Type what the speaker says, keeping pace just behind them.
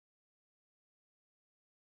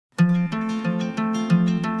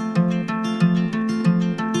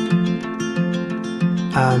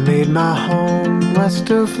I made my home west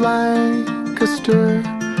of Lancaster,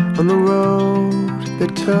 on the road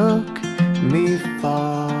that took me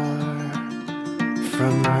far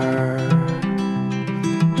from her.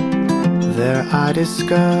 There I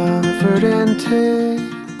discovered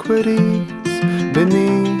antiquities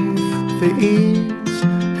beneath the eaves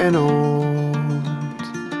and old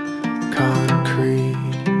concrete.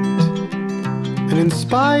 And in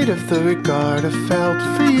spite of the regard I felt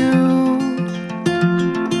for you,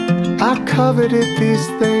 I coveted these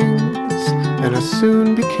things, and I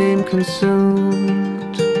soon became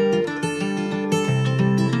consumed.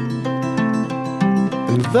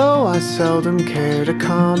 And though I seldom care to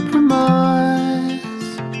compromise,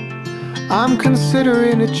 I'm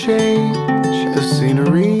considering a change of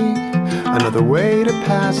scenery, another way to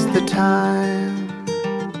pass the time,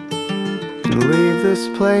 and leave this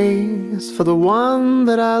place for the one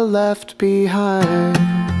that I left behind.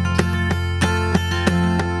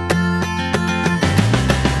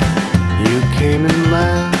 Came and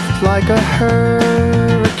left like a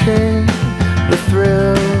hurricane. The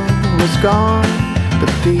thrill was gone,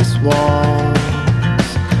 but these walls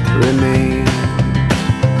remain.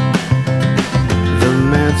 The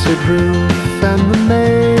mansard roof and the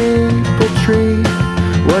maple tree,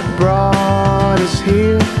 what brought us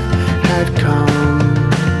here had come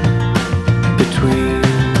between.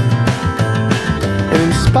 And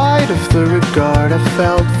in spite of the regard I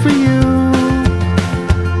felt for you,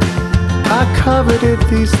 I coveted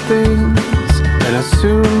these things, and I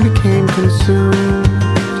soon became consumed.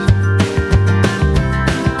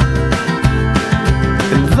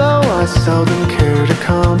 And though I seldom care to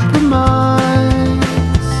compromise,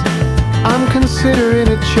 I'm considering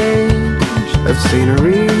a change of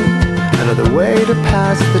scenery, another way to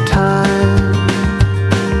pass the time,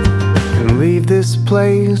 and leave this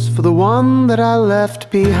place for the one that I left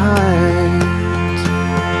behind.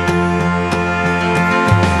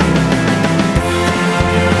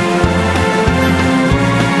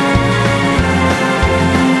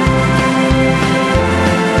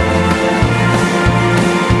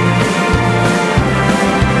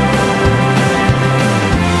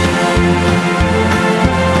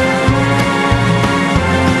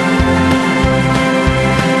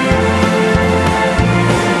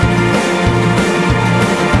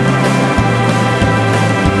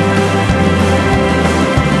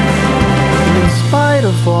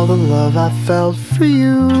 Of all the love I felt for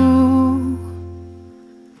you,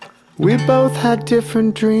 we both had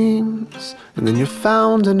different dreams, and then you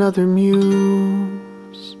found another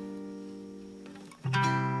muse.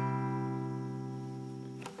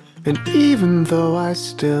 And even though I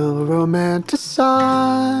still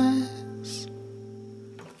romanticize,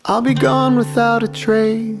 I'll be gone without a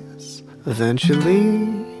trace eventually,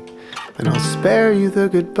 and I'll spare you the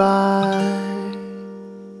goodbye,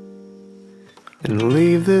 and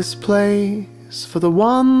leave this place for the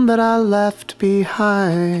one that I left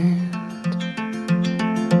behind.